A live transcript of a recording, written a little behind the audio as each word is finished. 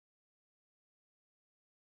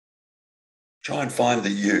Try and find the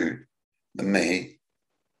you, the me,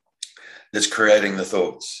 that's creating the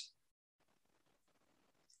thoughts.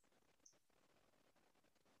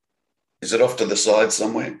 Is it off to the side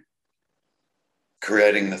somewhere,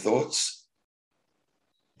 creating the thoughts?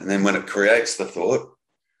 And then when it creates the thought,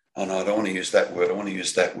 oh no, I don't want to use that word, I want to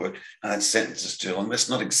use that word. And that sentence is too long. That's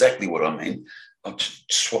not exactly what I mean. I'll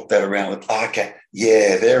swap that around with, okay,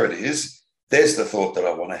 yeah, there it is. There's the thought that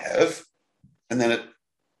I want to have. And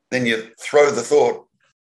then you throw the thought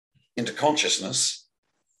into consciousness.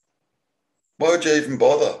 Why would you even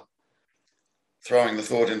bother throwing the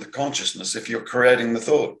thought into consciousness if you're creating the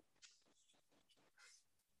thought?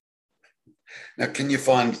 Now, can you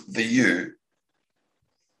find the you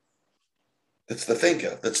that's the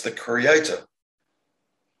thinker, that's the creator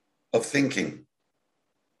of thinking?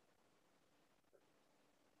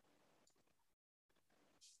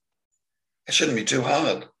 It shouldn't be too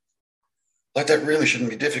hard. Like, that really shouldn't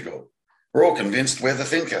be difficult. We're all convinced we're the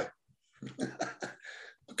thinker.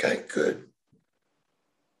 Okay, good.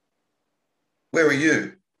 Where are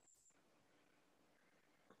you?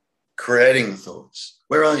 Creating the thoughts.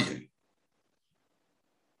 Where are you?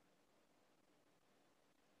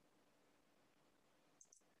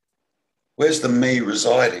 Where's the me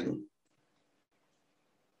residing?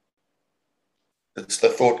 It's the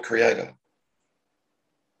thought creator.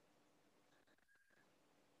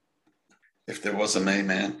 If there was a me,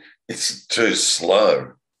 man, it's too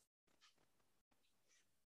slow.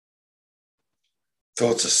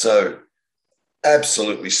 Thoughts are so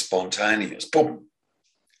absolutely spontaneous. Boom,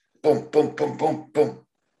 boom, boom, boom, boom, boom.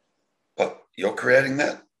 But you're creating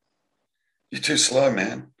that? You're too slow,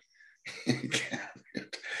 man.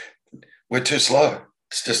 We're too slow.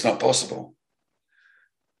 It's just not possible.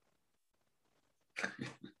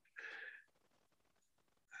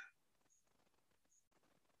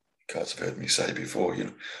 Guys have heard me say before,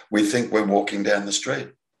 we think we're walking down the street.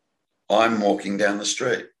 I'm walking down the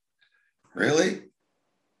street. Really?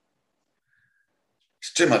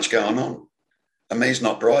 There's too much going on. And me's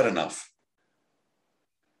not bright enough.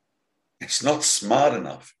 It's not smart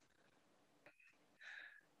enough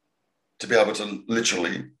to be able to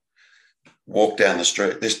literally walk down the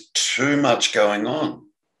street. There's too much going on.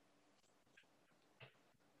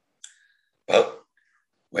 But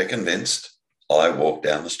we're convinced I walk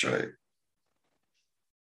down the street.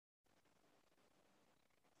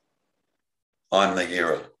 I'm the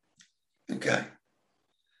hero. Okay.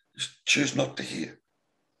 Just choose not to hear.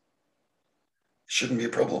 Shouldn't be a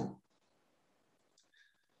problem.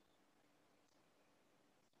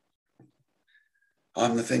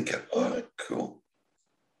 I'm the thinker. All right, cool.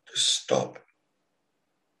 Just stop.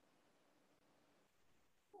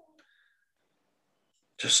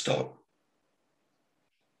 Just stop.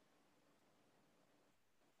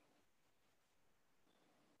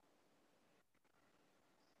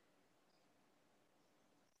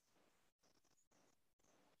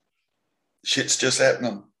 Shit's just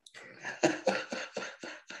happening.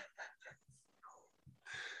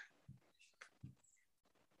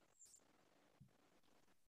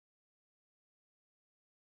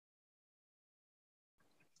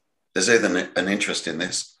 There's either an interest in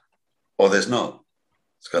this or there's not.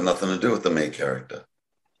 It's got nothing to do with the me character.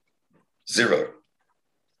 Zero.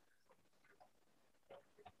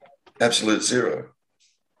 Absolute zero.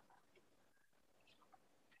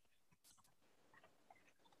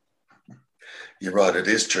 You're right, it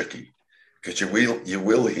is tricky because you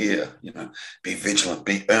will hear, be vigilant,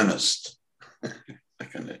 be earnest.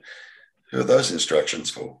 Who are those instructions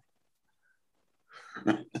for?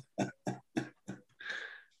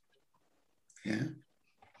 Yeah.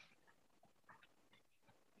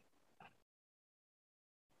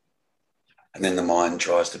 And then the mind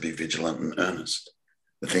tries to be vigilant and earnest.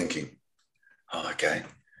 The thinking, oh, okay.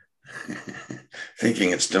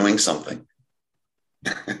 Thinking it's doing something.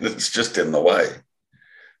 It's just in the way.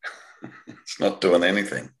 It's not doing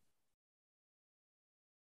anything.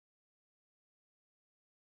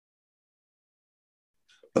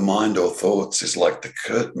 The mind or thoughts is like the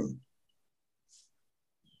curtain.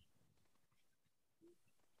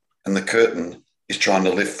 And the curtain is trying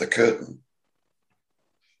to lift the curtain.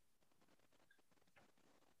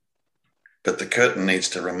 But the curtain needs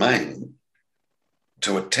to remain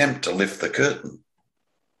to attempt to lift the curtain.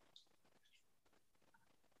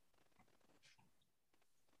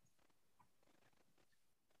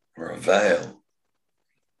 Or a veil.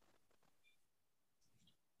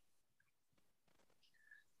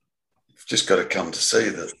 You've just got to come to see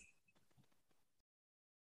that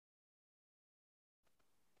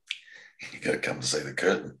you've got to come to see the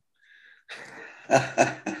curtain.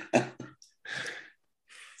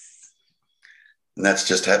 And that's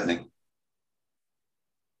just happening.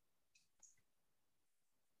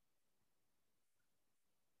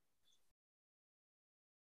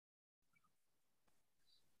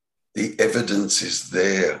 evidence is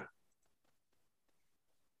there.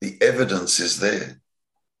 The evidence is there.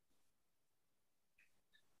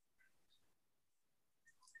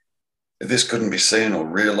 If this couldn't be seen or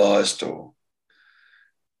realized or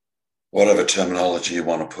whatever terminology you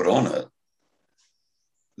want to put on it,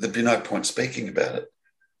 there'd be no point speaking about it.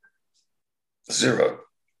 Zero.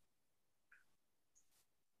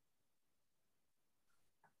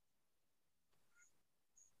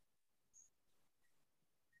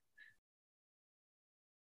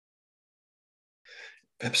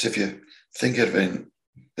 Perhaps if you think of it in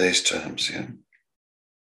these terms, yeah.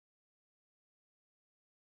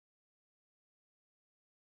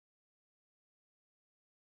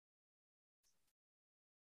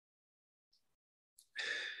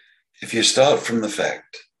 If you start from the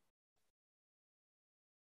fact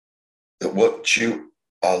that what you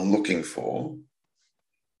are looking for,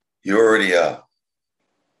 you already are.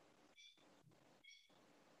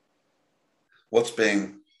 What's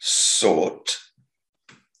being sought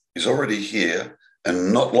is already here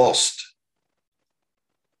and not lost.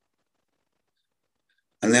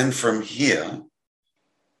 And then from here,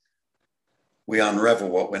 we unravel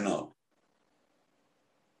what we're not.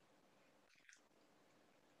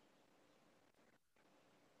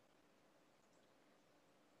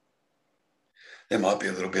 There might be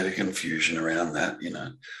a little bit of confusion around that, you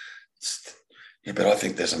know. Yeah, but I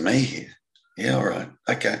think there's a me here. Yeah, all right.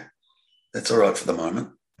 Okay. That's all right for the moment.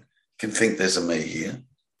 You can think there's a me here.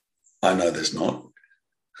 I know there's not.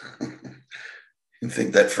 You can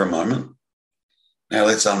think that for a moment. Now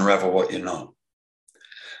let's unravel what you're not.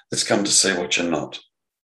 Let's come to see what you're not.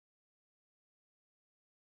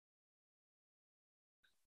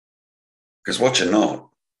 Because what you're not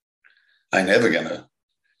ain't ever going to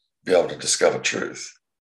be able to discover truth.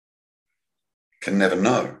 Can never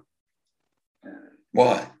know.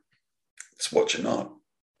 Why? It's what you're not.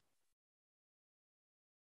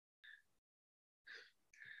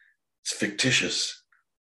 It's fictitious.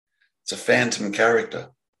 It's a phantom character.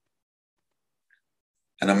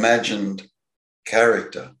 An imagined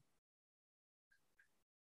character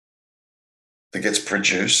that gets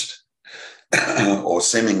produced or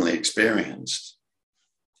seemingly experienced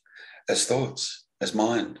as thoughts, as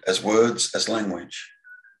mind, as words, as language.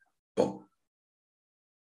 Boom.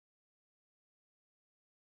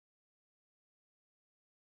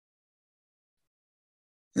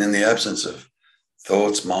 And in the absence of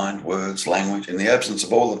thoughts, mind, words, language, in the absence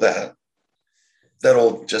of all of that, that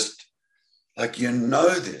all just, like you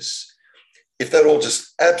know this, if that all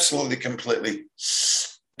just absolutely, completely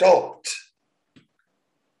stopped,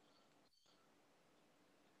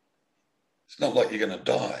 it's not like you're going to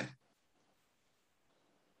die.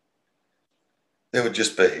 There would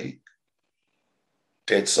just be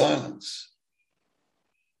dead silence.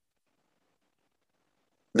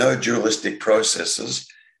 No dualistic processes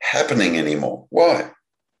happening anymore. Why?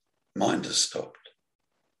 Mind has stopped.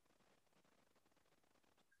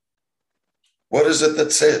 What is it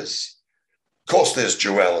that says? Of course there's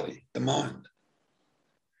duality, the mind.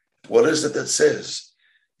 What is it that says?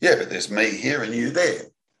 Yeah, but there's me here and you there.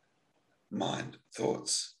 Mind,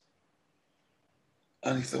 thoughts.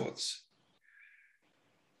 Only thoughts.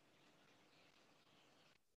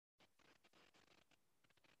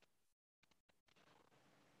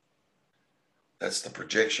 That's the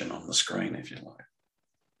projection on the screen, if you like.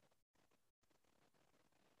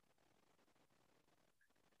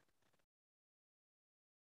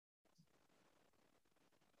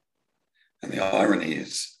 And the irony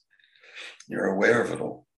is, you're aware of it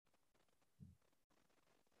all.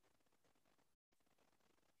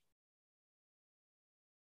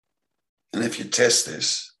 And if you test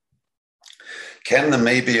this, can the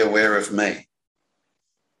me be aware of me?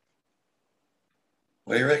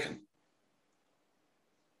 What do you reckon?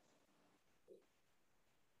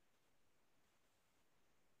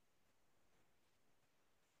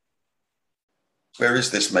 Where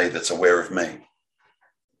is this me that's aware of me?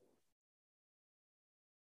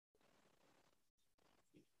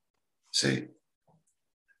 See,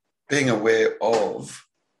 being aware of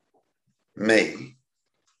me,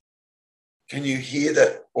 can you hear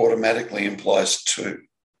that automatically implies two?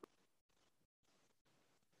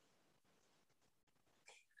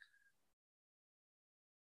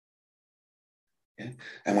 Yeah?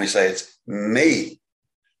 And we say it's me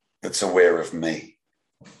that's aware of me.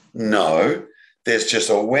 No, there's just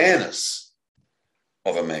awareness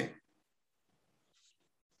of a me.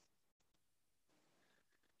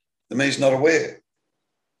 The me's not aware.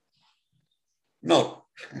 Not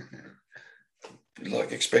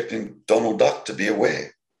like expecting Donald Duck to be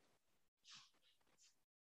aware.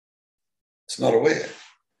 It's not aware.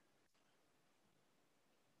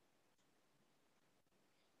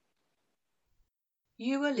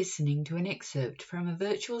 You are listening to an excerpt from a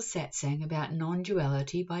virtual satsang about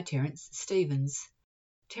non-duality by Terence Stevens.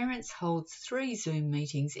 Terence holds 3 Zoom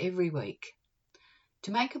meetings every week.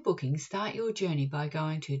 To make a booking, start your journey by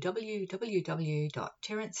going to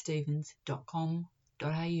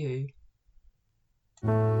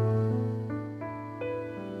www.terencestevens.com.au.